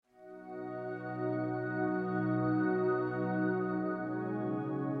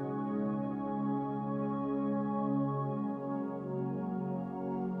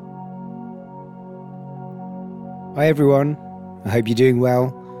Hi everyone, I hope you're doing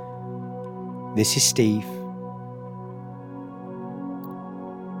well. This is Steve.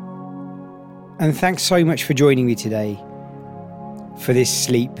 And thanks so much for joining me today for this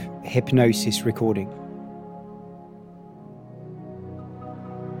sleep hypnosis recording.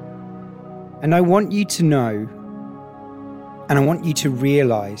 And I want you to know, and I want you to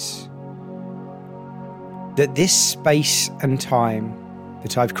realize that this space and time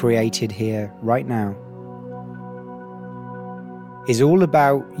that I've created here right now is all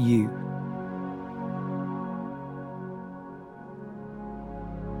about you.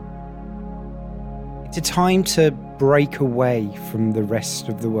 It's a time to break away from the rest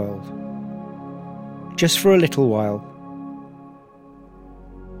of the world, just for a little while,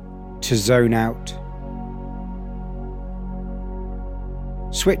 to zone out,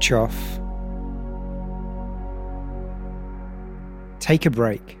 switch off, take a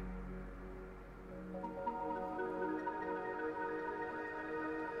break.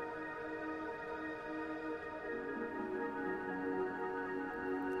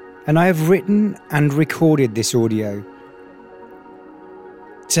 And I have written and recorded this audio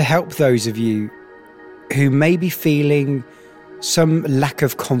to help those of you who may be feeling some lack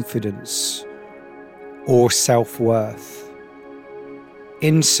of confidence or self-worth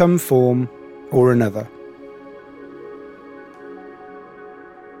in some form or another.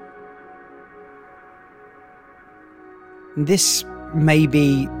 This may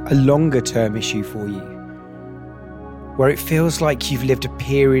be a longer-term issue for you, where it feels like you've lived a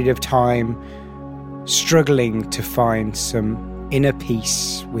period of time struggling to find some inner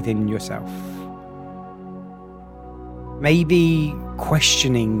peace within yourself. Maybe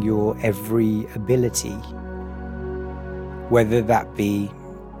questioning your every ability, whether that be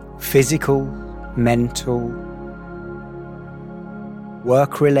physical, mental,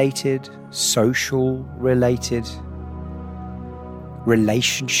 work-related, social-related,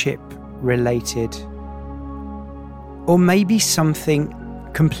 relationship-related, or maybe something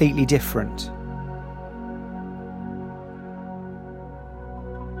completely different.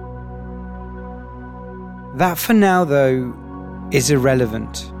 That for now, though, is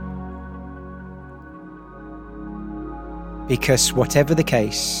irrelevant. Because whatever the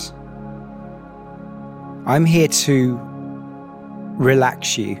case, I'm here to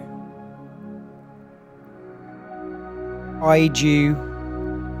relax you, guide you,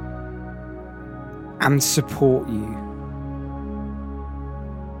 and support you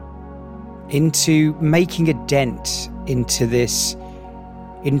into making a dent into this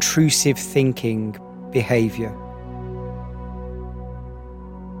intrusive thinking behavior.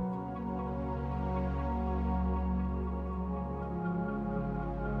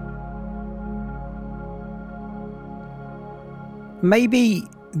 Maybe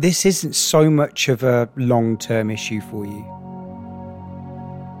this isn't so much of a long-term issue for you,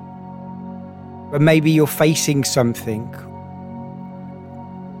 but maybe you're facing something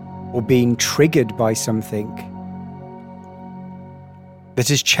or being triggered by something that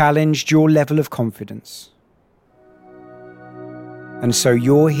has challenged your level of confidence. And so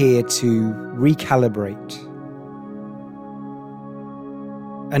you're here to recalibrate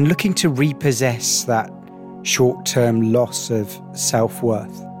and looking to repossess that short-term loss of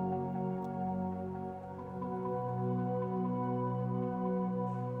self-worth.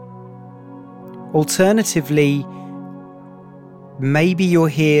 Alternatively, maybe you're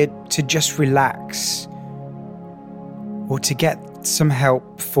here to just relax or to get some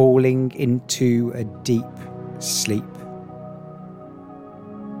help falling into a deep sleep.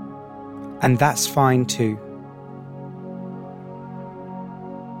 And that's fine too.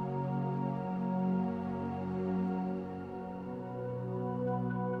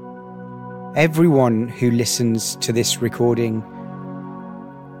 Everyone who listens to this recording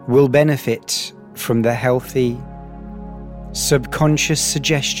will benefit from the healthy, subconscious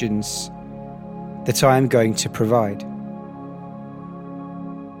suggestions that I am going to provide.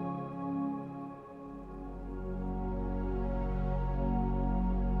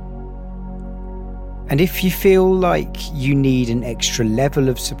 And if you feel like you need an extra level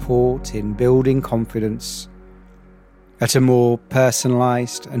of support in building confidence at a more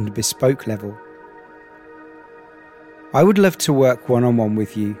personalized and bespoke level, I would love to work one-on-one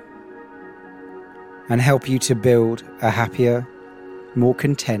with you and help you to build a happier, more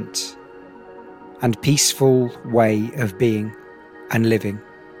content and peaceful way of being and living.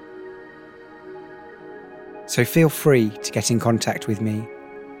 So feel free to get in contact with me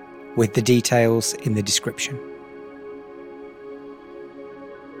with the details in the description.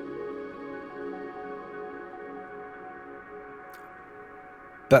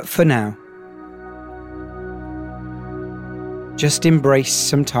 But for now, just embrace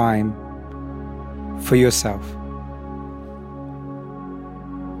some time for yourself.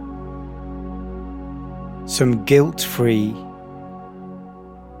 Some guilt-free,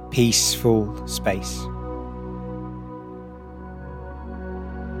 peaceful space.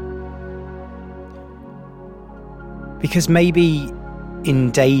 Because maybe in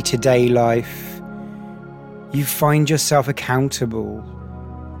day-to-day life, you find yourself accountable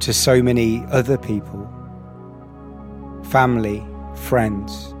to so many other people, family,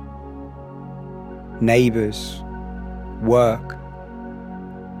 friends, neighbours, work.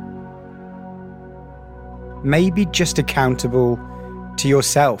 Maybe just accountable to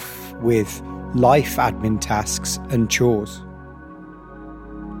yourself with life admin tasks and chores.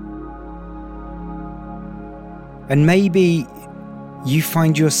 And maybe you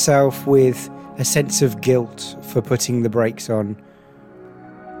find yourself with a sense of guilt for putting the brakes on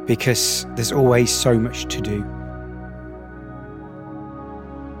because there's always so much to do.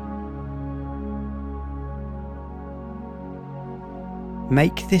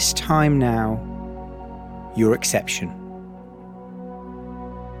 Make this time now your exception.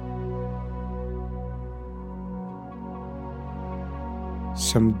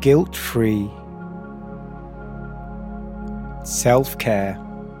 Some guilt-free self-care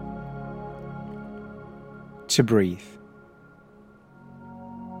to breathe.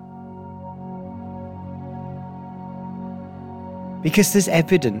 Because there's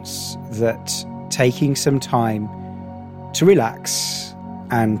evidence that taking some time to relax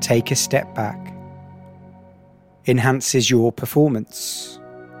and take a step back enhances your performance,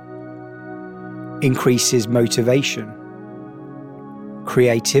 increases motivation,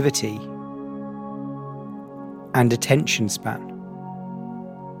 creativity, and attention span.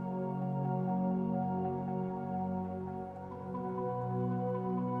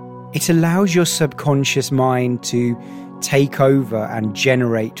 It allows your subconscious mind to take over and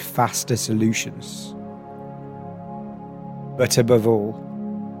generate faster solutions. But above all,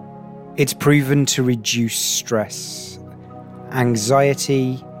 it's proven to reduce stress,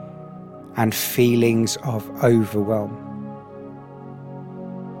 anxiety, and feelings of overwhelm.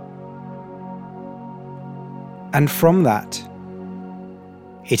 And from that,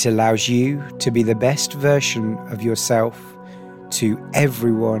 it allows you to be the best version of yourself to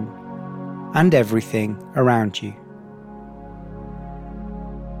everyone and everything around you.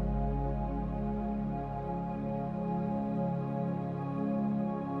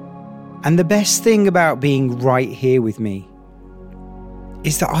 And the best thing about being right here with me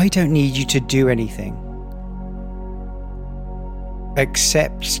is that I don't need you to do anything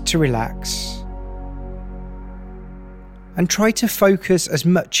except to relax and try to focus as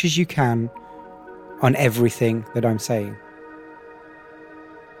much as you can on everything that I'm saying.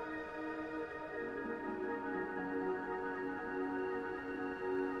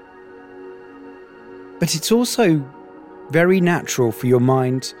 But it's also very natural for your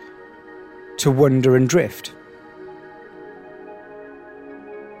mind to wander and drift.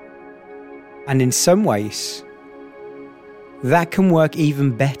 And in some ways, that can work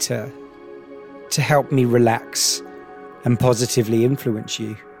even better to help me relax and positively influence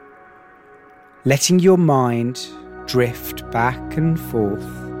you, letting your mind drift back and forth,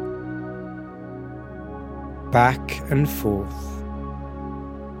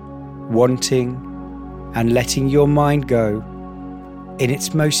 wanting and letting your mind go in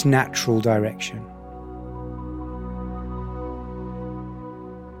its most natural direction.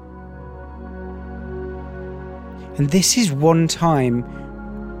 And this is one time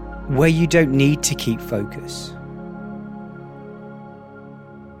where you don't need to keep focus.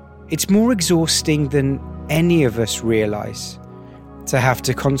 It's more exhausting than any of us realise to have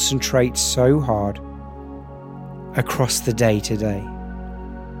to concentrate so hard across the day to day.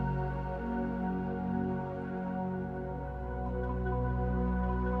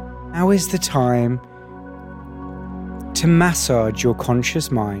 Now is the time to massage your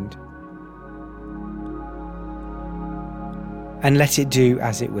conscious mind and let it do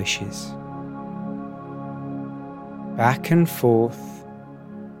as it wishes. Back and forth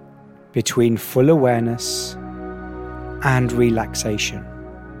between full awareness and relaxation.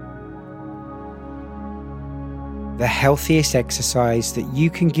 The healthiest exercise that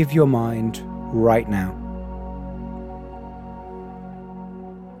you can give your mind right now.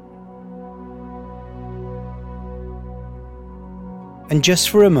 And just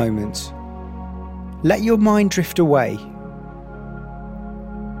for a moment, let your mind drift away.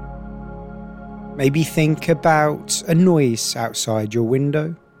 Maybe think about a noise outside your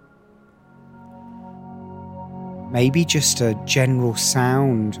window. Maybe just a general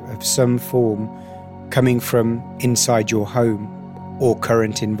sound of some form coming from inside your home. or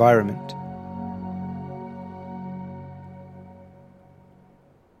current environment.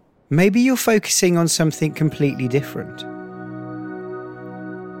 Maybe you're focusing on something completely different.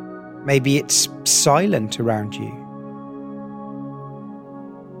 Maybe it's silent around you.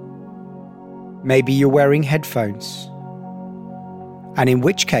 Maybe you're wearing headphones. And in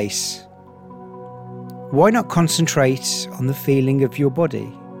which case, why not concentrate on the feeling of your body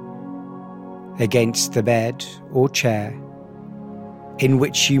against the bed or chair in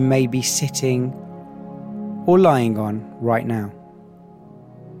which you may be sitting or lying on right now?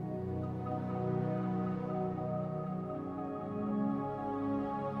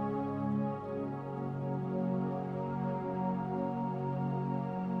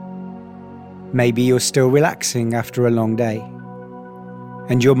 Maybe you're still relaxing after a long day,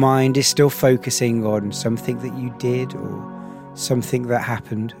 and your mind is still focusing on something that you did or something that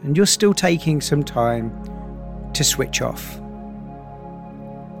happened, and you're still taking some time to switch off.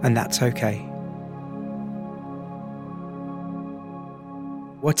 And that's okay.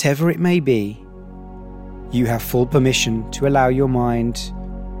 Whatever it may be, you have full permission to allow your mind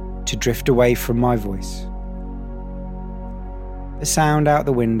to drift away from my voice. The sound out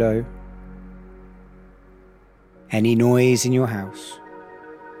the window, any noise in your house,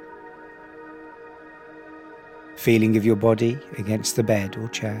 feeling of your body against the bed or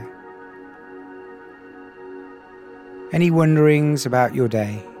chair, any wonderings about your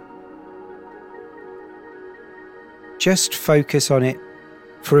day. Just focus on it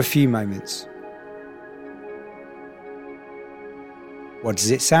for a few moments. What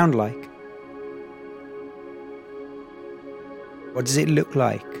does it sound like? What does it look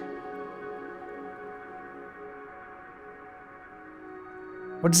like?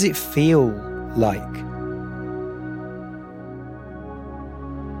 What does it feel like?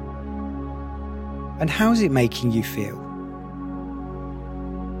 And how's it making you feel?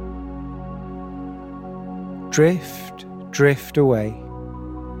 Drift away.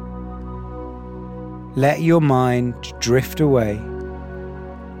 Let your mind drift away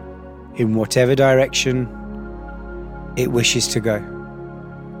in whatever direction it wishes to go.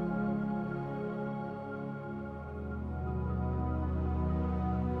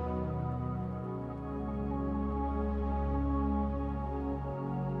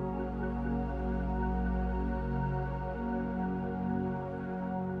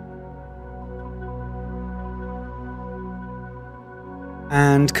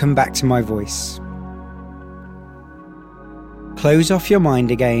 And come back to my voice. Close off your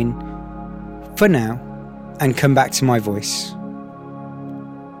mind again for now and come back to my voice.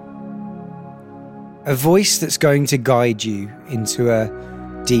 A voice that's going to guide you into a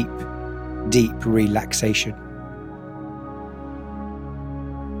deep, deep relaxation.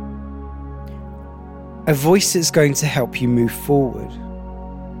 A voice that's going to help you move forward.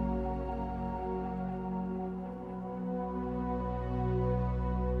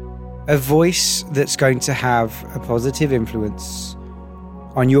 A voice that's going to have a positive influence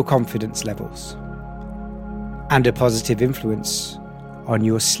on your confidence levels and a positive influence on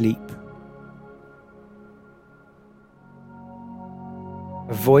your sleep.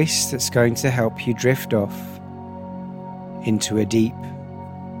 A voice that's going to help you drift off into a deep,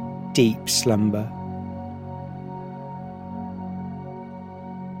 deep slumber.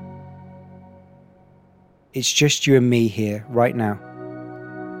 It's just you and me here right now.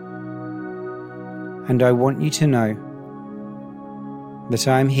 And I want you to know that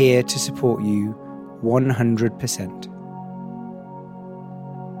I'm here to support you 100%.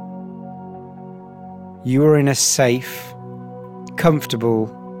 You are in a safe, comfortable,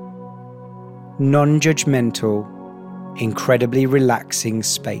 non-judgmental, incredibly relaxing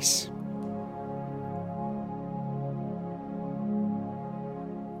space.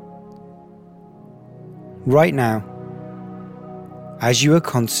 Right now, as you are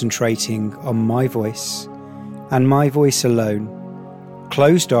concentrating on my voice and my voice alone,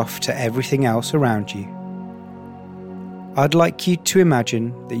 closed off to everything else around you, I'd like you to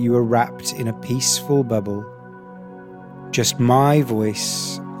imagine that you are wrapped in a peaceful bubble, just my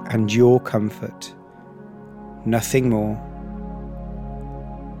voice and your comfort, nothing more.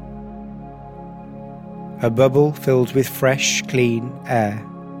 A bubble filled with fresh, clean air.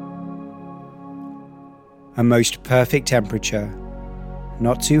 A most perfect temperature,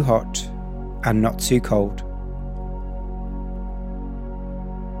 not too hot and not too cold.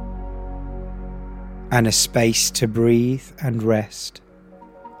 And a space to breathe and rest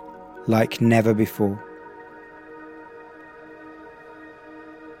like never before.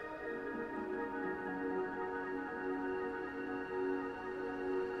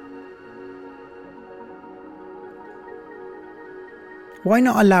 why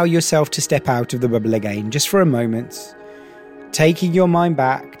not allow yourself to step out of the bubble again, just for a moment, taking your mind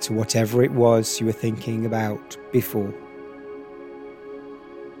back to whatever it was you were thinking about before.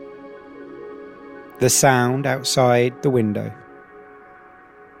 The sound outside the window.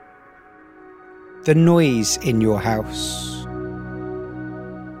 The noise in your house.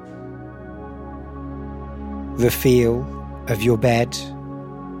 The feel of your bed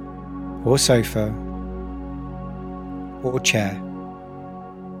or sofa or chair.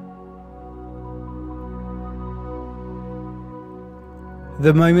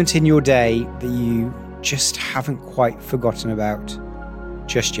 The moment in your day that you just haven't quite forgotten about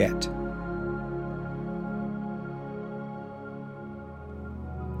just yet.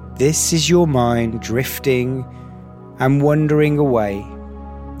 This is your mind drifting and wandering away,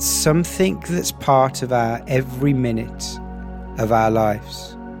 something that's part of our every minute of our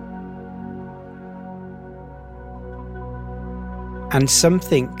lives. And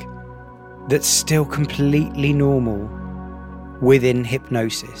something that's still completely normal within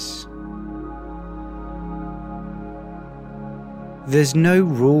hypnosis. There's no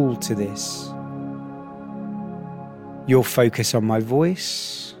rule to this. You'll focus on my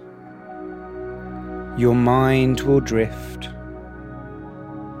voice. Your mind will drift.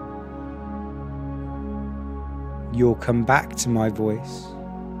 You'll come back to my voice.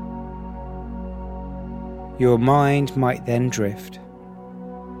 Your mind might then drift.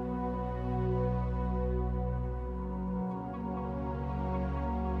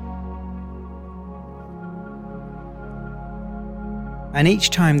 And each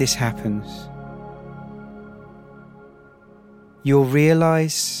time this happens, you'll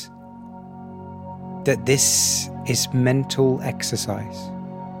realize that this is mental exercise.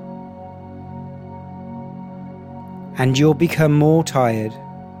 And you'll become more tired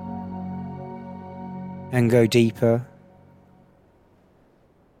and go deeper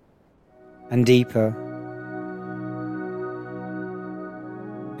and deeper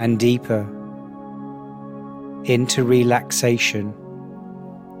and deeper into relaxation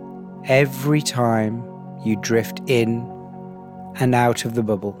every time you drift in and out of the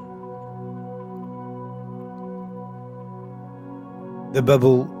bubble. The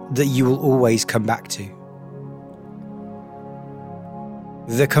bubble that you will always come back to.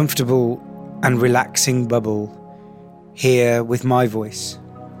 The comfortable and relaxing bubble here with my voice.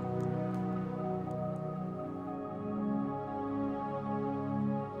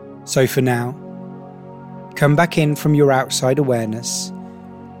 So for now, come back in from your outside awareness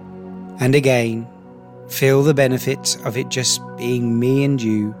and again, feel the benefit of it just being me and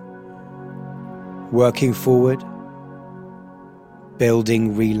you, working forward,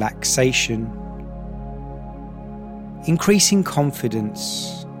 building relaxation, increasing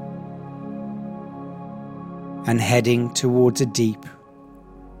confidence, and heading towards a deep,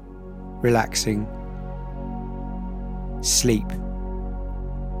 relaxing sleep.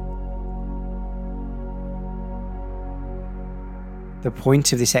 The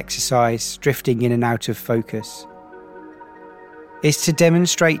point of this exercise, drifting in and out of focus, is to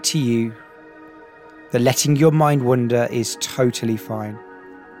demonstrate to you that letting your mind wander is totally fine,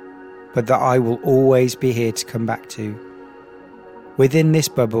 but that I will always be here to come back to, within this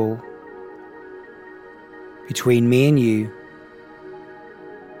bubble, between me and you,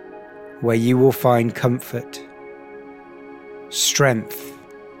 where you will find comfort, strength,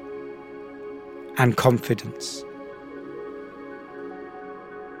 and confidence.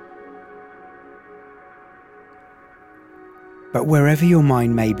 But wherever your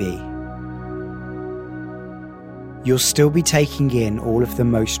mind may be, you'll still be taking in all of the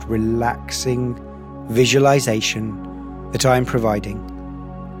most relaxing visualization that I am providing,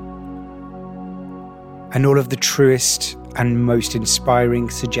 and all of the truest and most inspiring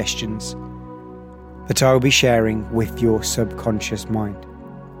suggestions that I will be sharing with your subconscious mind.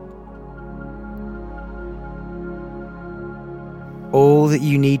 All that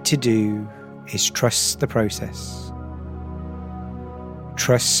you need to do is trust the process.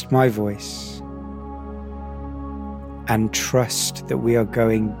 Trust my voice, and trust that we are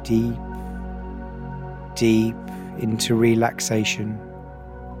going deep, deep into relaxation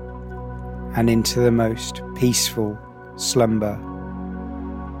and into the most peaceful slumber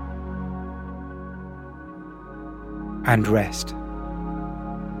and rest.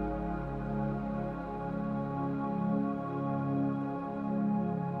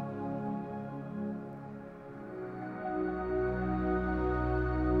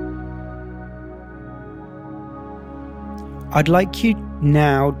 I'd like you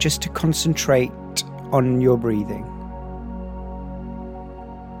now just to concentrate on your breathing.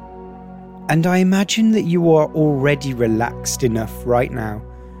 And I imagine that you are already relaxed enough right now,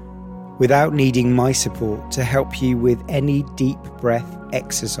 without needing my support to help you with any deep breath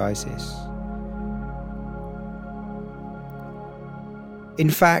exercises. In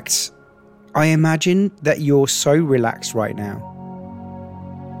fact, I imagine that you're so relaxed right now.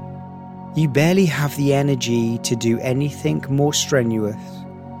 You barely have the energy to do anything more strenuous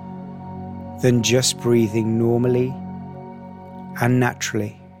than just breathing normally and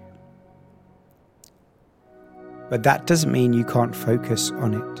naturally. But that doesn't mean you can't focus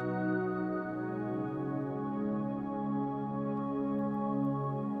on it.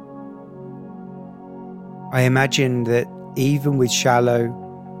 I imagine that even with shallow,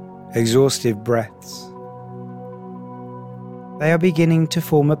 exhaustive breaths, they are beginning to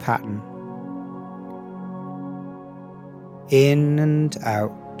form a pattern. In and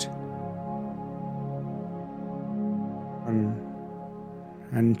out. 1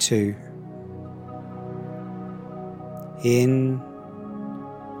 and 2. In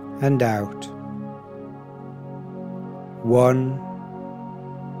and out. 1,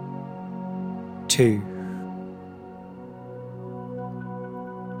 2.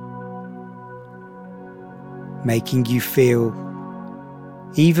 Making you feel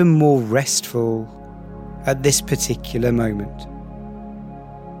even more restful at this particular moment.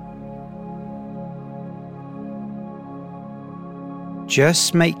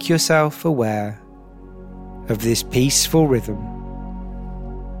 Just make yourself aware of this peaceful rhythm.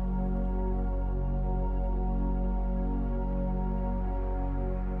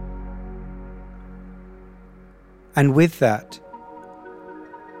 And with that,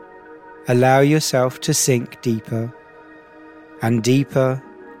 allow yourself to sink deeper and deeper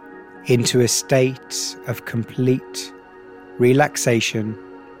into a state of complete relaxation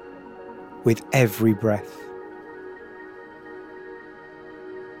with every breath.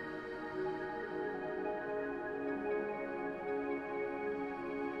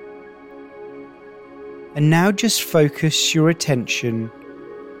 And now just focus your attention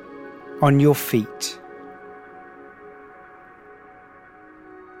on your feet.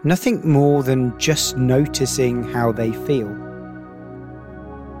 Nothing more than just noticing how they feel.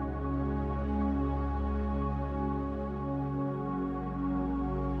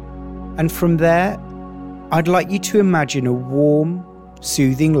 And from there, I'd like you to imagine a warm,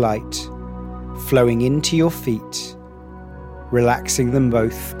 soothing light flowing into your feet, relaxing them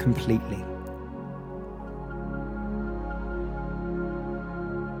both completely.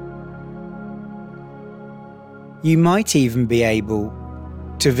 You might even be able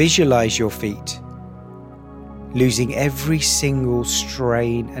to visualize your feet, losing every single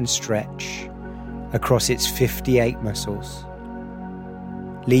strain and stretch across its 58 muscles,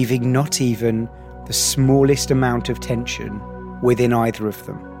 leaving not even the smallest amount of tension within either of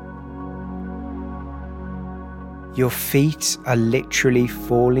them. Your feet are literally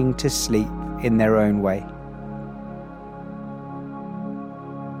falling to sleep in their own way.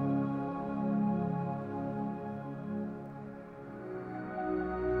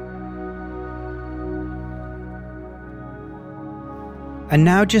 And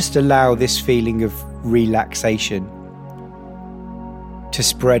now just allow this feeling of relaxation to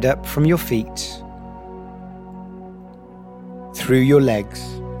spread up from your feet, through your legs,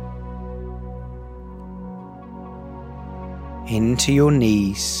 into your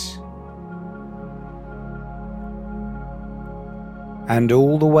knees, and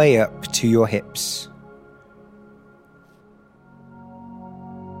all the way up to your hips.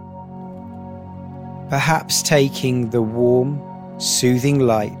 Perhaps taking the warm, soothing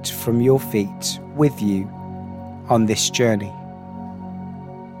light from your feet with you on this journey.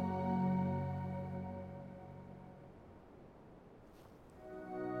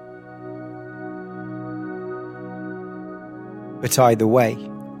 But either way,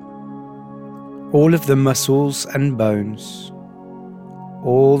 all of the muscles and bones,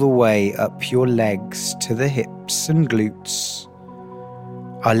 all the way up your legs to the hips and glutes,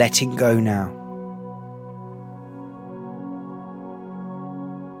 are letting go now.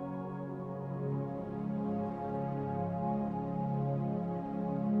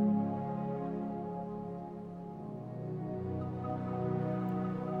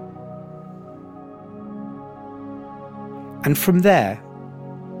 And from there,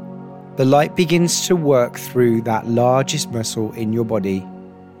 the light begins to work through that largest muscle in your body,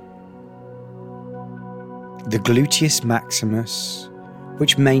 the gluteus maximus,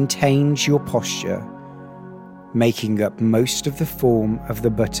 which maintains your posture, making up most of the form of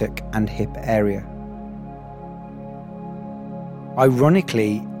the buttock and hip area.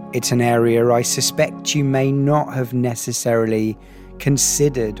 Ironically, it's an area I suspect you may not have necessarily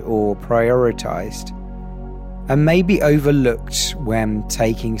considered or prioritized, and maybe overlooked when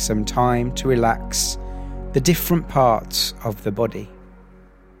taking some time to relax the different parts of the body.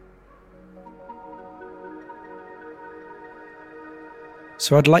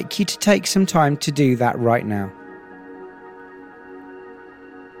 So I'd like you to take some time to do that right now.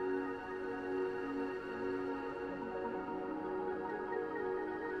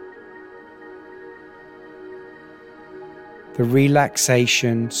 The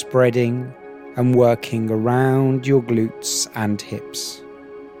relaxation spreading and working around your glutes and hips.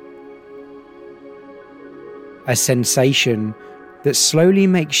 A sensation that slowly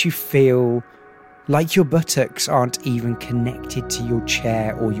makes you feel like your buttocks aren't even connected to your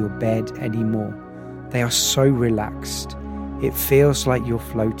chair or your bed anymore. They are so relaxed. It feels like you're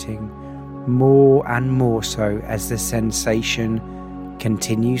floating more and more so as the sensation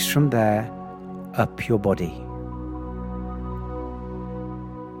continues from there up your body.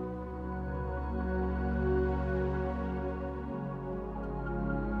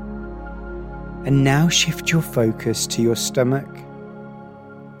 And now shift your focus to your stomach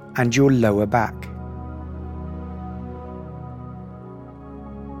and your lower back.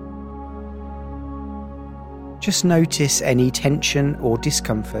 Just notice any tension or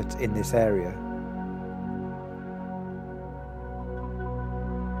discomfort in this area.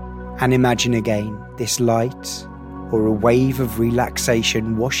 And imagine again this light or a wave of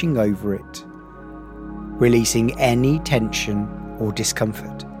relaxation washing over it, releasing any tension or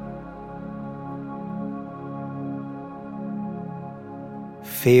discomfort.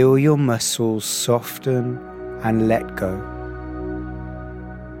 Feel your muscles soften and let go.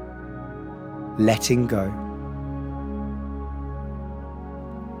 Letting go.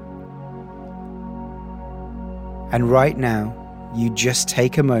 And right now, you just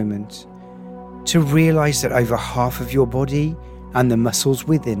take a moment to realize that over half of your body and the muscles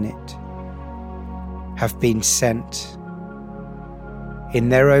within it have been sent in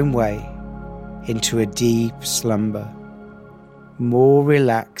their own way into a deep slumber, more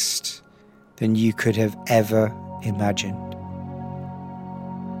relaxed than you could have ever imagined.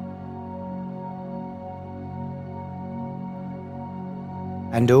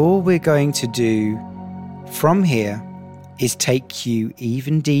 And all we're going to do from here is take you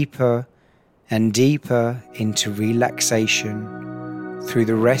even deeper and deeper into relaxation through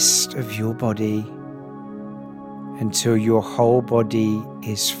the rest of your body until your whole body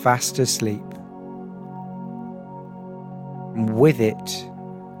is fast asleep. And with it,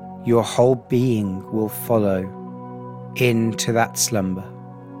 your whole being will follow into that slumber.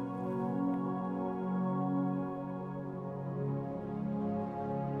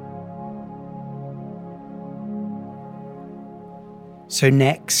 So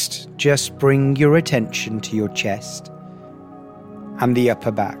next, just bring your attention to your chest and the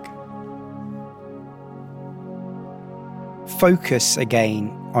upper back. Focus again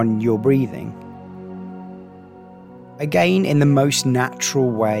on your breathing. Again, in the most natural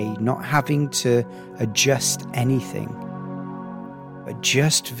way, not having to adjust anything, but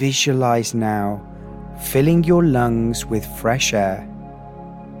just visualize now filling your lungs with fresh air.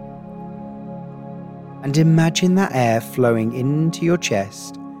 And imagine that air flowing into your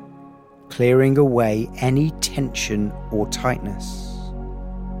chest, clearing away any tension or tightness.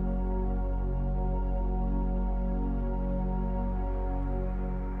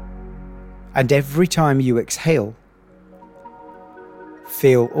 And every time you exhale,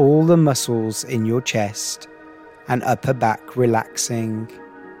 feel all the muscles in your chest and upper back relaxing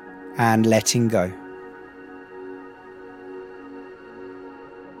and letting go.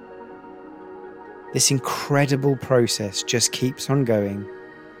 This incredible process just keeps on going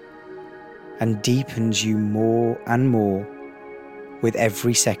and deepens you more and more with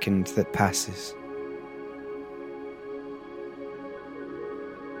every second that passes.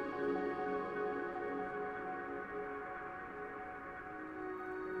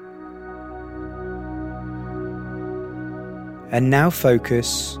 And now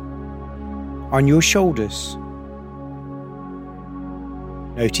focus on your shoulders.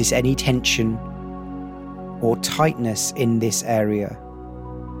 Notice any tension or tightness in this area.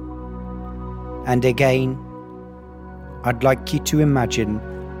 And again, I'd like you to imagine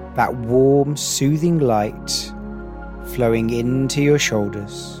that warm, soothing light flowing into your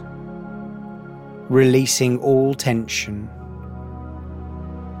shoulders, releasing all tension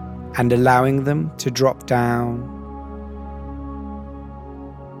and allowing them to drop down,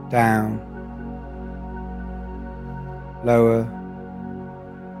 lower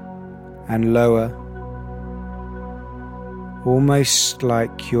and lower, almost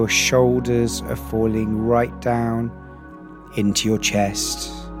like your shoulders are falling right down into your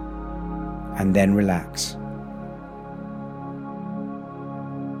chest, and then relax.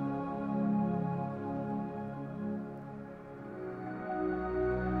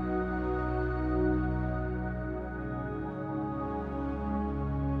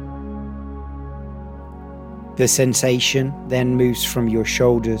 The sensation then moves from your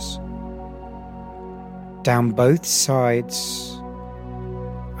shoulders down both sides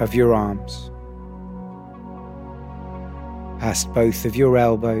of your arms, past both of your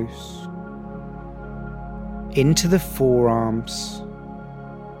elbows, into the forearms,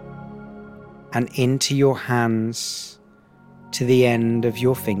 and into your hands to the end of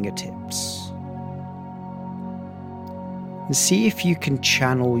your fingertips. And see if you can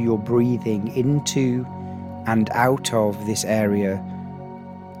channel your breathing into and out of this area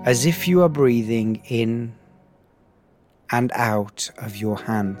as if you are breathing in and out of your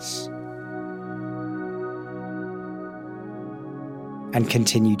hands. And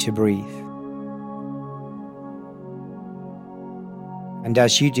continue to breathe. And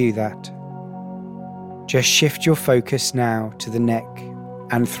as you do that, just shift your focus now to the neck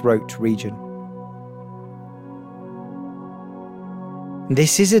and throat region.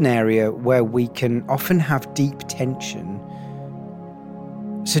 This is an area where we can often have deep tension,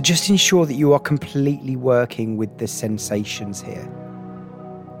 so just ensure that you are completely working with the sensations here.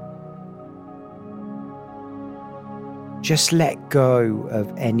 Just let go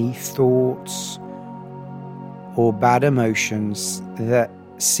of any thoughts or bad emotions that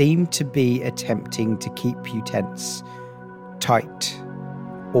seem to be attempting to keep you tense, tight,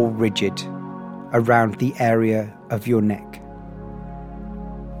 or rigid around the area of your neck.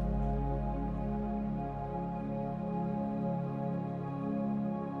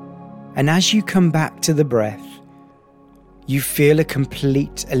 And as you come back to the breath, you feel a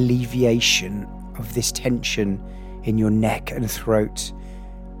complete alleviation of this tension in your neck and throat.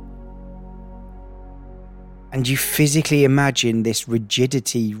 And you physically imagine this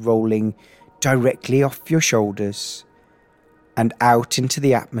rigidity rolling directly off your shoulders and out into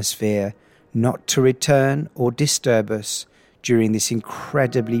the atmosphere, not to return or disturb us during this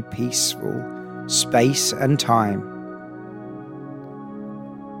incredibly peaceful space and time.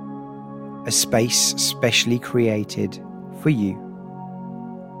 A space specially created for you.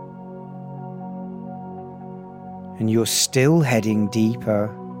 And you're still heading deeper,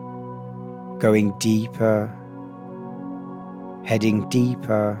 going deeper, heading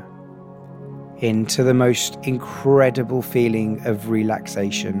deeper into the most incredible feeling of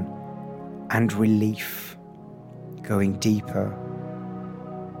relaxation and relief, going deeper,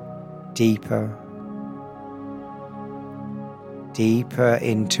 deeper, deeper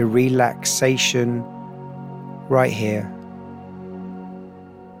into relaxation right here,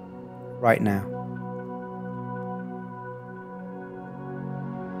 right now.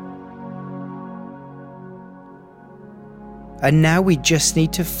 And now we just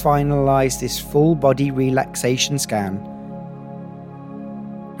need to finalize this full body relaxation scan.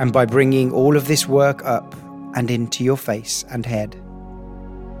 And by bringing all of this work up and into your face and head.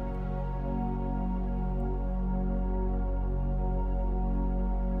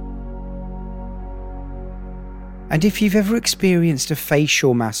 And if you've ever experienced a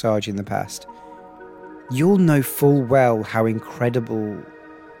facial massage in the past, you'll know full well how incredible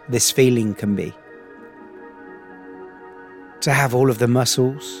this feeling can be. To have all of the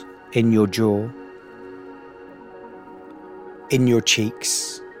muscles in your jaw, in your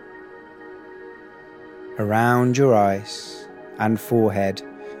cheeks, around your eyes and forehead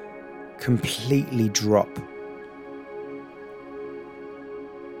completely drop.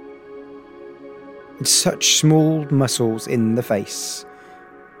 Such small muscles in the face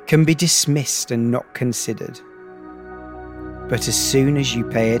can be dismissed and not considered. But as soon as you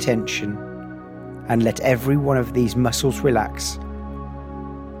pay attention and let every one of these muscles relax,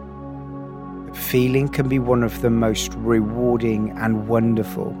 the feeling can be one of the most rewarding and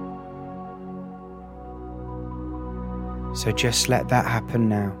wonderful. So just let that happen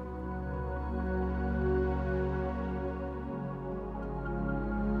now.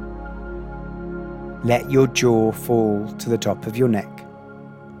 Let your jaw fall to the top of your neck.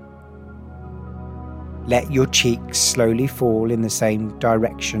 Let your cheeks slowly fall in the same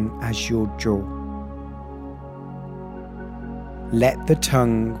direction as your jaw. Let the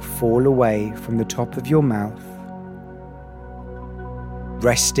tongue fall away from the top of your mouth,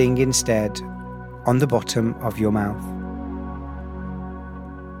 resting instead on the bottom of your mouth.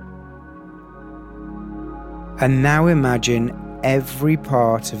 And now imagine every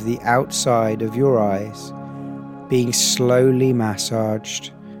part of the outside of your eyes being slowly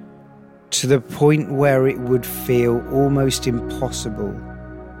massaged to the point where it would feel almost impossible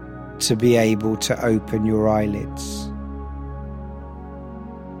to be able to open your eyelids.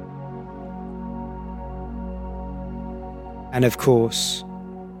 And of course,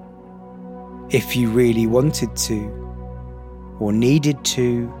 if you really wanted to or needed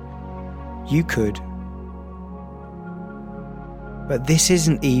to, you could. But this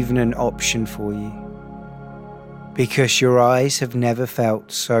isn't even an option for you, because your eyes have never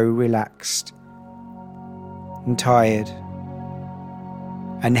felt so relaxed and tired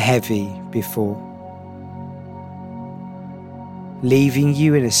and heavy before, leaving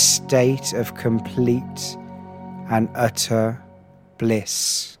you in a state of complete and utter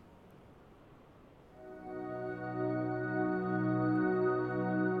bliss.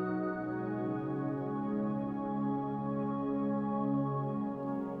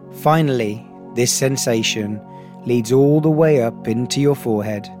 Finally, this sensation leads all the way up into your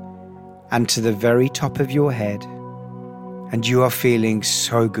forehead and to the very top of your head, and you are feeling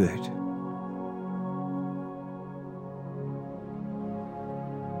so good.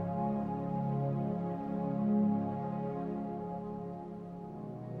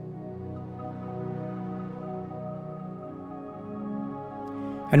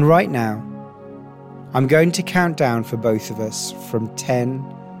 And right now, I'm going to count down for both of us from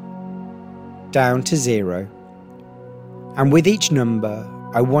 10 down to 0. And with each number,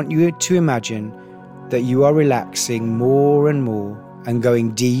 I want you to imagine that you are relaxing more and more and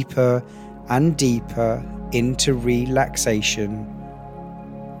going deeper and deeper into relaxation,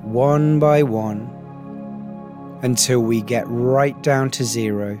 one by one, until we get right down to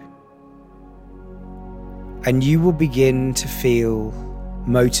 0. And you will begin to feel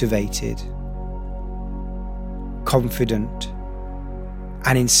motivated, confident,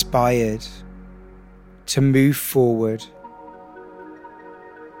 and inspired to move forward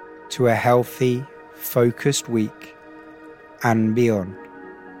to a healthy, focused week and beyond.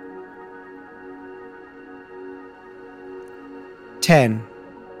 10,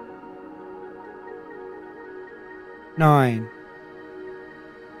 9,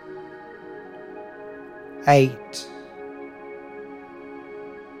 8,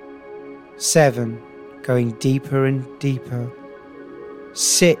 7, going deeper and deeper.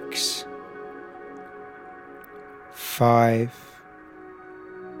 6, 5,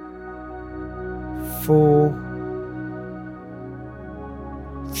 4,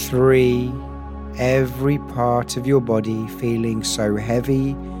 3, every part of your body feeling so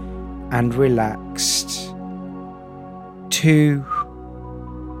heavy and relaxed. 2,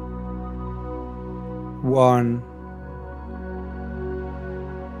 1,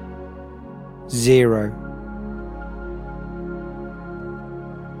 0.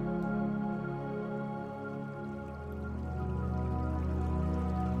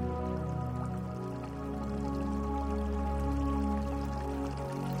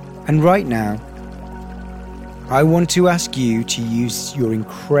 And right now, I want to ask you to use your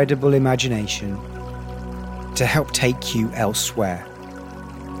incredible imagination to help take you elsewhere.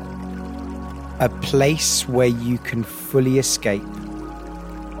 A place where you can fully escape.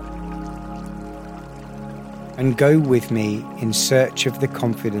 And go with me in search of the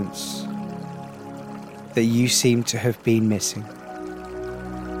confidence that you seem to have been missing.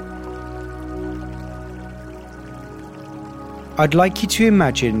 I'd like you to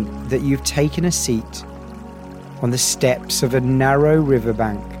imagine that you've taken a seat on the steps of a narrow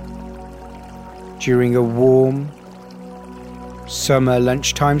riverbank during a warm summer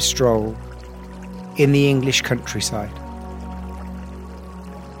lunchtime stroll in the English countryside.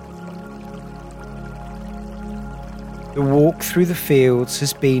 The walk through the fields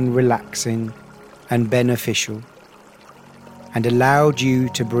has been relaxing and beneficial, and allowed you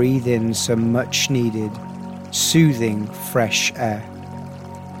to breathe in some much needed, soothing fresh air.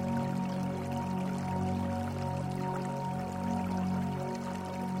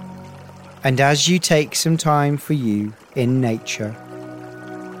 And as you take some time for you in nature,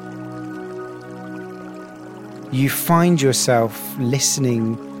 you find yourself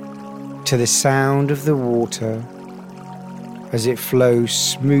listening to the sound of the water as it flows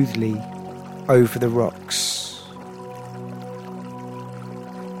smoothly over the rocks.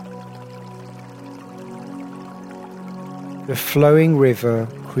 The flowing river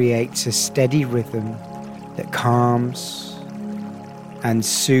creates a steady rhythm that calms and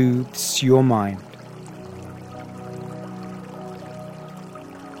soothes your mind.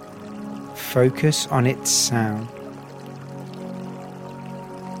 Focus on its sound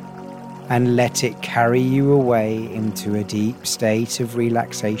and let it carry you away into a deep state of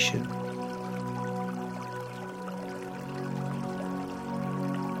relaxation.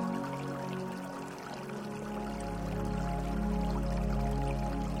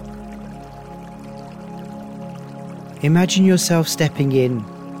 Imagine yourself stepping in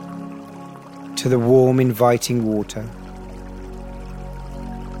to the warm, inviting water,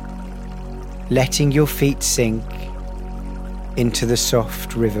 letting your feet sink into the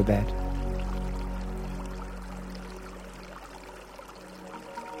soft riverbed.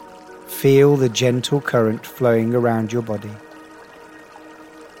 Feel the gentle current flowing around your body.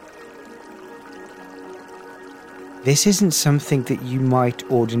 This isn't something that you might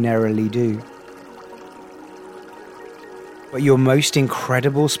ordinarily do, but your most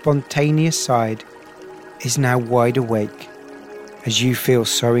incredible spontaneous side is now wide awake as you feel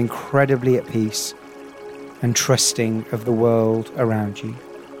so incredibly at peace and trusting of the world around you.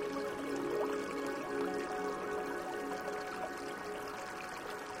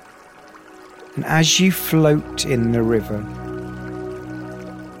 And as you float in the river,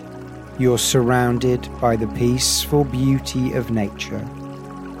 you're surrounded by the peaceful beauty of nature.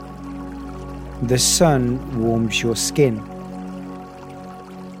 The sun warms your skin.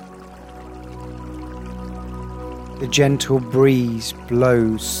 The gentle breeze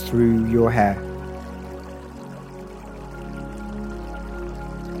blows through your hair.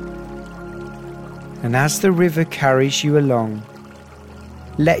 And as the river carries you along,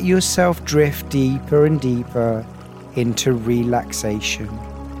 let yourself drift deeper and deeper into relaxation,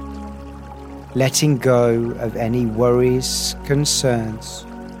 letting go of any worries, concerns,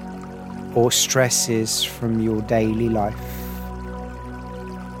 or stresses from your daily life.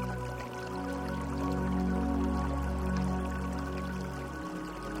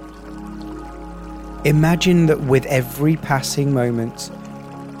 Imagine that with every passing moment,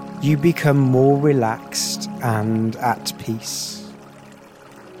 you become more relaxed and at peace.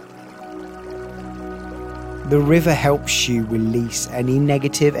 The river helps you release any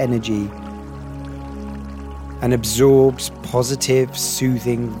negative energy and absorbs positive,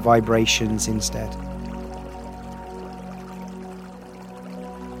 soothing vibrations instead.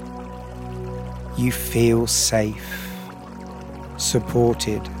 You feel safe,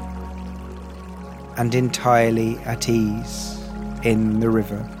 supported, and entirely at ease in the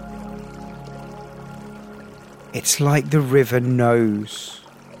river. It's like the river knows,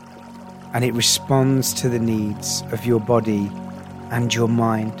 and it responds to the needs of your body and your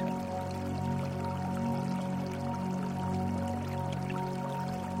mind.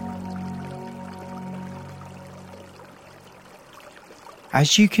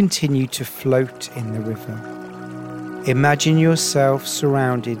 As you continue to float in the river, imagine yourself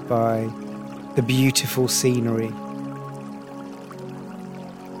surrounded by the beautiful scenery.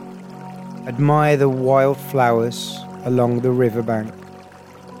 Admire the wildflowers along the riverbank,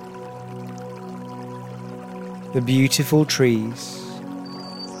 the beautiful trees,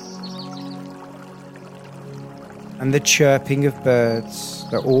 and the chirping of birds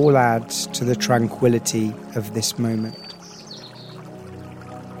that all adds to the tranquility of this moment.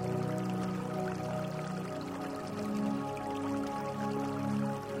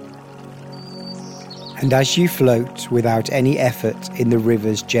 And as you float without any effort in the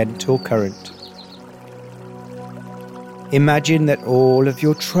river's gentle current, imagine that all of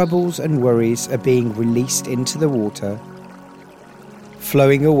your troubles and worries are being released into the water,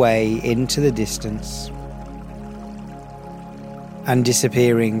 flowing away into the distance and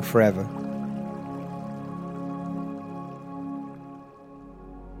disappearing forever.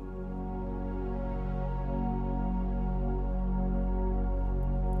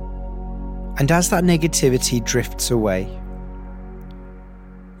 And as that negativity drifts away,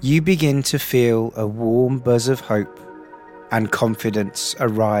 you begin to feel a warm buzz of hope and confidence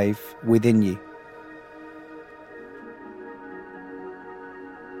arrive within you.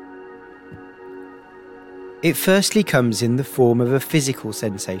 It firstly comes in the form of a physical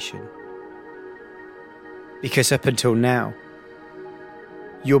sensation, because up until now,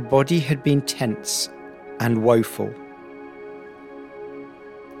 your body had been tense and woeful,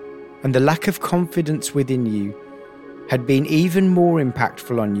 and the lack of confidence within you had been even more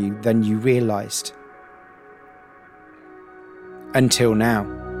impactful on you than you realized. Until now.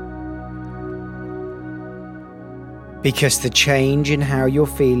 Because the change in how you're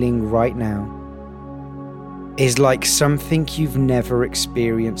feeling right now is like something you've never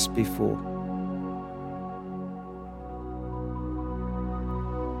experienced before.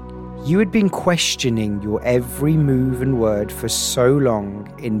 You had been questioning your every move and word for so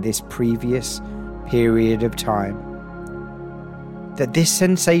long in this previous period of time that this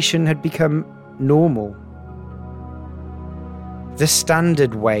sensation had become normal. The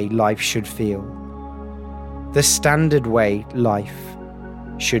standard way life should feel. The standard way life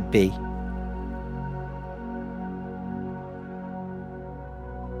should be.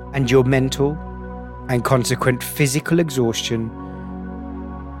 And your mental and consequent physical exhaustion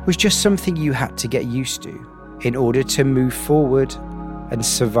was just something you had to get used to in order to move forward and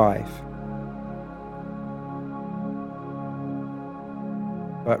survive.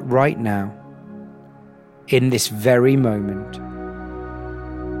 But right now, in this very moment,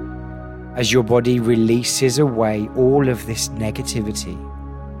 as your body releases away all of this negativity,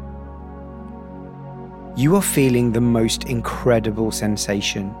 you are feeling the most incredible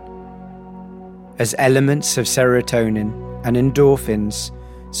sensation as elements of serotonin and endorphins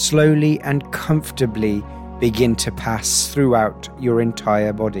slowly and comfortably begin to pass throughout your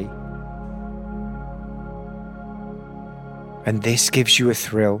entire body. And this gives you a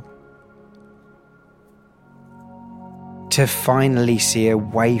thrill to finally see a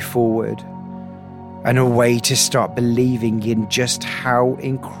way forward and a way to start believing in just how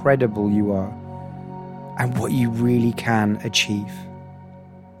incredible you are and what you really can achieve.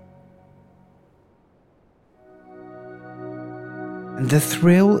 And the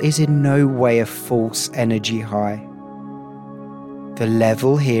thrill is in no way a false energy high. The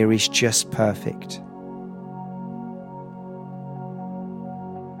level here is just perfect.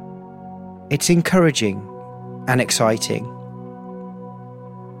 It's encouraging and exciting,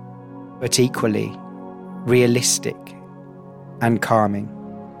 but equally realistic and calming.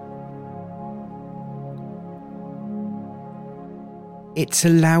 It's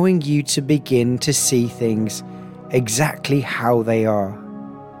allowing you to begin to see things exactly how they are.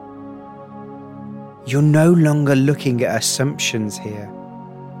 You're no longer looking at assumptions here.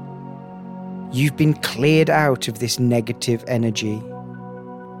 You've been cleared out of this negative energy.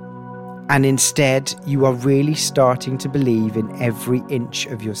 And instead, you are really starting to believe in every inch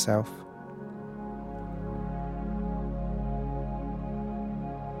of yourself.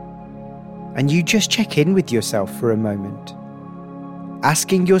 And you just check in with yourself for a moment,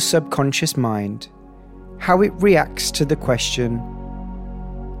 asking your subconscious mind how it reacts to the question,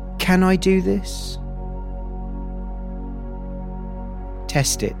 can I do this?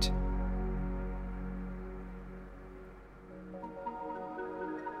 Test it.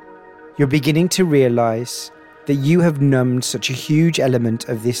 You're beginning to realize that you have numbed such a huge element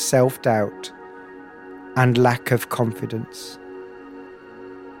of this self-doubt and lack of confidence.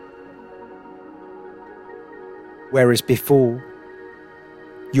 Whereas before,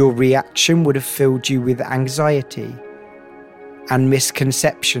 your reaction would have filled you with anxiety and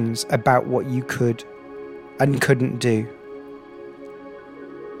misconceptions about what you could and couldn't do.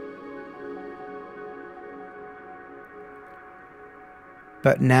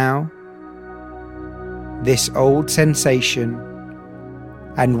 But now, this old sensation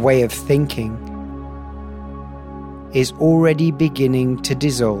and way of thinking is already beginning to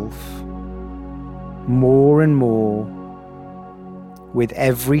dissolve more and more with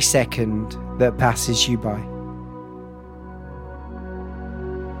every second that passes you by.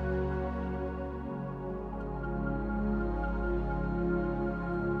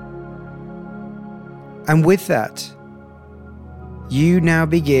 And with that, you now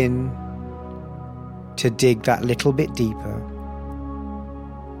begin to dig that little bit deeper,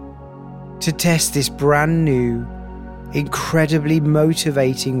 to test this brand new, incredibly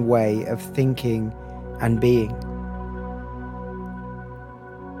motivating way of thinking and being.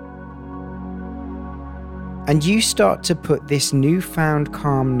 And you start to put this newfound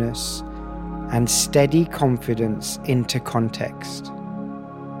calmness and steady confidence into context.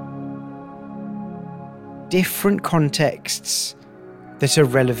 Different contexts that are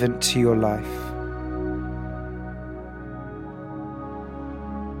relevant to your life.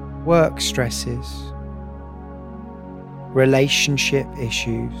 Work stresses, relationship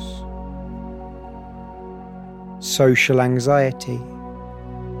issues, social anxiety,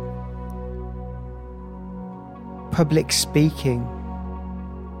 public speaking,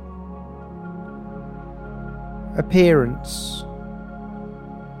 appearance,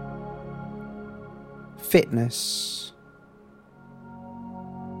 fitness,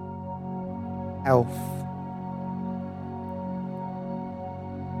 health.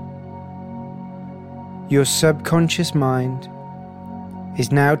 Your subconscious mind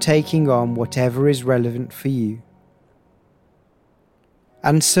is now taking on whatever is relevant for you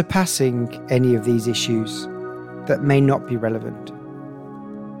and surpassing any of these issues that may not be relevant.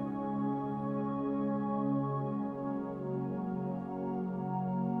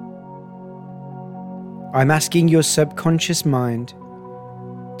 I'm asking your subconscious mind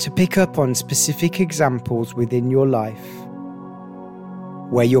to pick up on specific examples within your life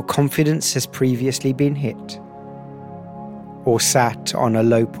where your confidence has previously been hit or sat on a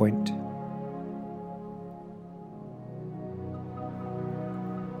low point.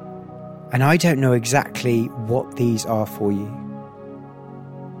 And I don't know exactly what these are for you,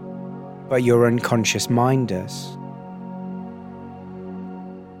 but your unconscious mind does.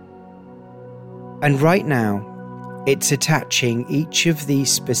 And right now, it's attaching each of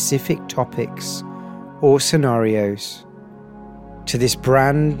these specific topics or scenarios to this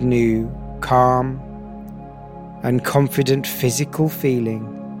brand new, calm and confident physical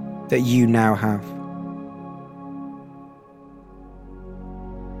feeling that you now have.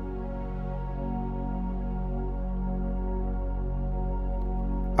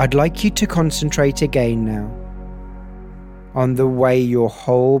 I'd like you to concentrate again now on the way your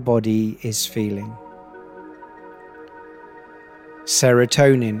whole body is feeling.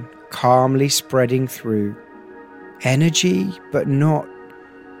 Serotonin calmly spreading through, energy but not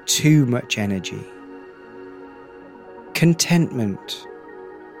too much energy. Contentment,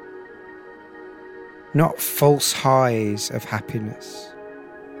 not false highs of happiness.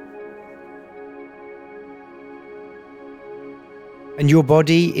 And your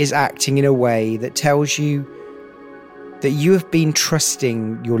body is acting in a way that tells you that you have been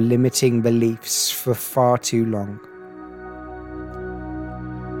trusting your limiting beliefs for far too long.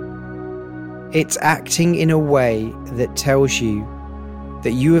 It's acting in a way that tells you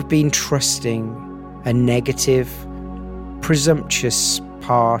that you have been trusting a negative, presumptuous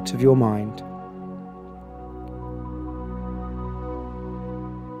part of your mind.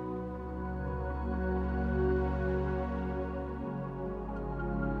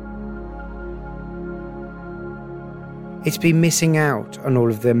 It's been missing out on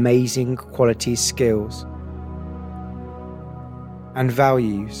all of the amazing qualities, skills, and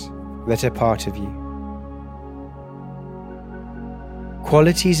values that are part of you.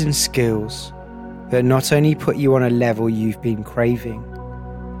 Qualities and skills that not only put you on a level you've been craving,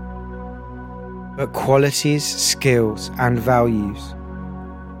 but qualities, skills, and values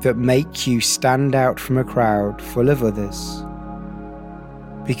that make you stand out from a crowd full of others,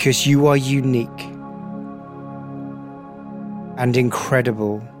 because you are unique and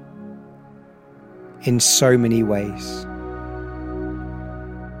incredible in so many ways.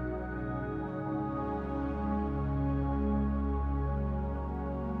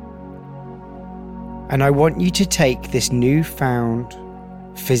 And I want you to take this newfound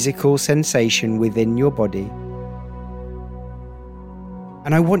physical sensation within your body,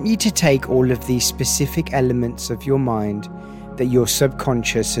 and I want you to take all of these specific elements of your mind that your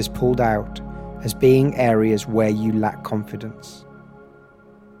subconscious has pulled out as being areas where you lack confidence.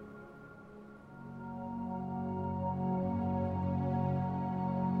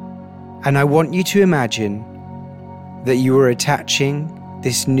 And I want you to imagine that you are attaching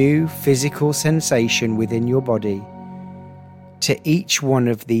this new physical sensation within your body to each one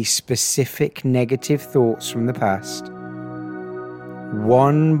of these specific negative thoughts from the past,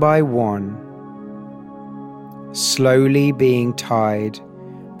 one by one, slowly being tied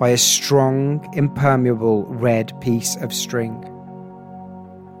by a strong, impermeable red piece of string,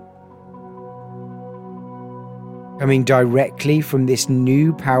 coming directly from this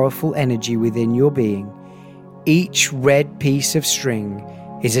new powerful energy within your being. Each red piece of string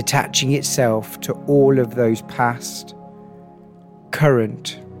is attaching itself to all of those past,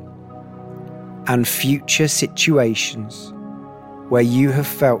 current, and future situations where you have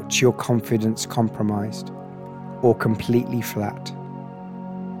felt your confidence compromised or completely flat.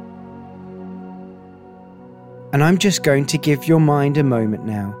 And I'm just going to give your mind a moment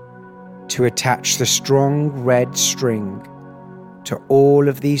now to attach the strong red string to all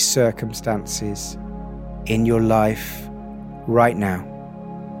of these circumstances in your life right now.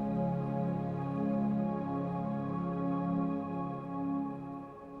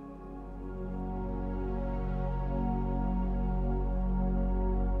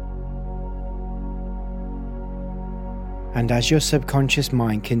 And as your subconscious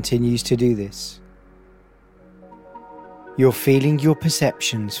mind continues to do this, you're feeling your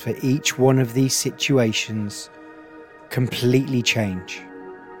perceptions for each one of these situations completely change.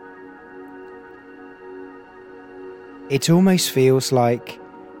 It almost feels like,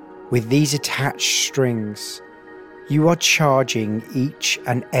 with these attached strings, you are charging each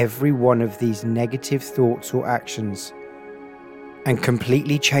and every one of these negative thoughts or actions and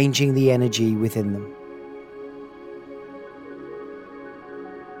completely changing the energy within them.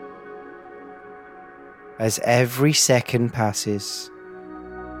 As every second passes,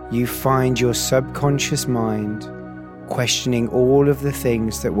 you find your subconscious mind questioning all of the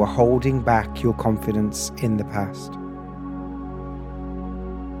things that were holding back your confidence in the past.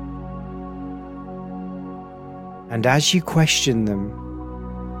 And as you question them,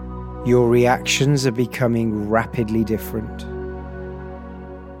 your reactions are becoming rapidly different.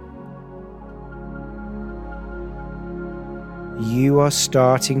 you are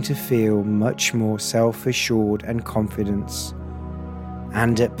starting to feel much more self-assured and confident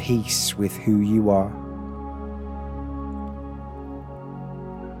and at peace with who you are.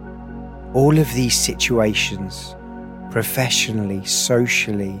 All of these situations, professionally,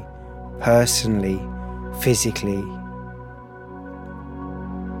 socially, personally, physically,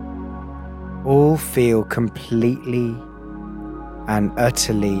 all feel completely and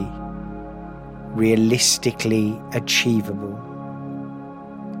utterly realistically achievable.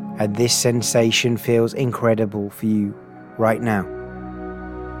 And this sensation feels incredible for you right now.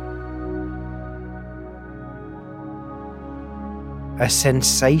 A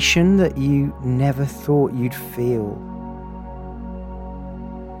sensation that you never thought you'd feel.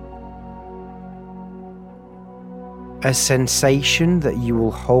 A sensation that you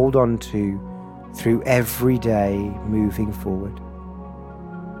will hold on to through every day moving forward.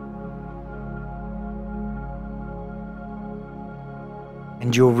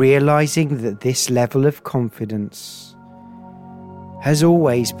 And you're realizing that this level of confidence has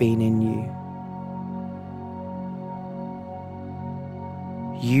always been in you.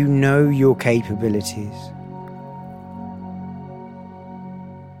 You know your capabilities.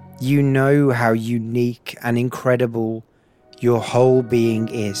 You know how unique and incredible your whole being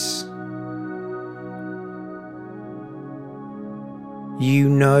is. You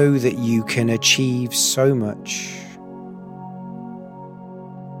know that you can achieve so much.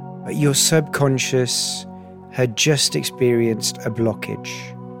 But your subconscious had just experienced a blockage.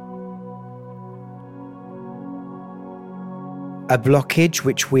 A blockage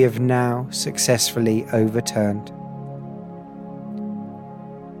which we have now successfully overturned.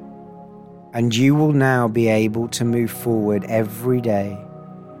 And you will now be able to move forward every day,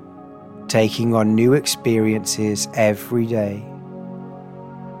 taking on new experiences every day.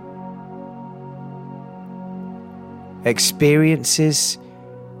 Experiences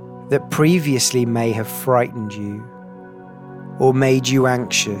that previously may have frightened you, or made you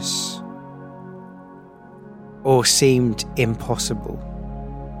anxious, or seemed impossible.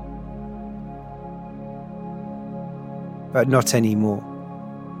 But not anymore.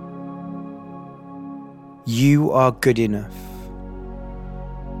 You are good enough.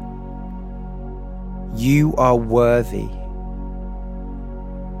 You are worthy.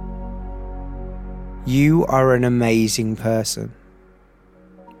 You are an amazing person.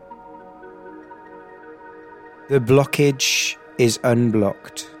 The blockage is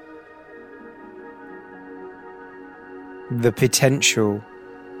unblocked. The potential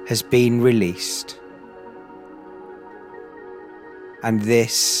has been released. And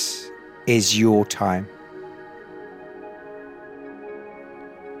this is your time.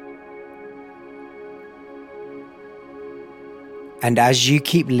 And as you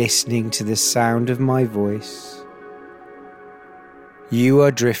keep listening to the sound of my voice, you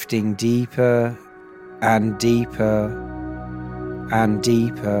are drifting deeper and deeper and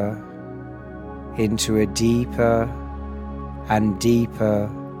deeper into a deeper and deeper,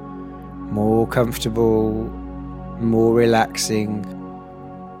 more comfortable, more relaxing,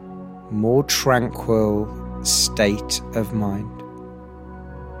 more tranquil state of mind.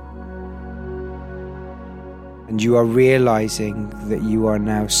 And you are realizing that you are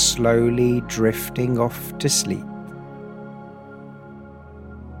now slowly drifting off to sleep.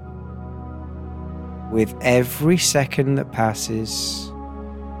 With every second that passes,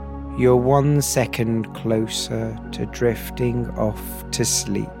 you're 1 second closer to drifting off to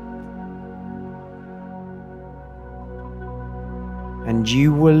sleep. And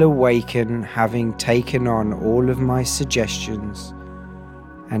you will awaken having taken on all of my suggestions,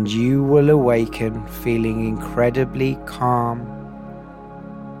 and you will awaken feeling incredibly calm,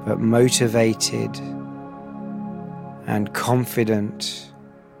 but motivated and confident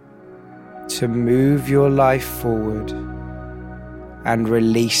to move your life forward and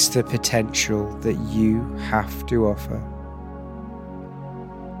release the potential that you have to offer.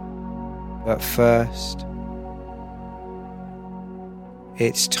 But first,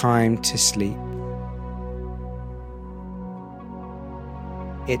 it's time to sleep.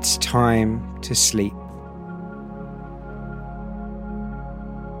 It's time to sleep.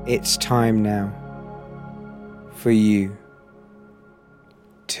 It's time now for you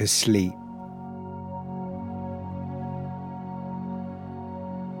to sleep.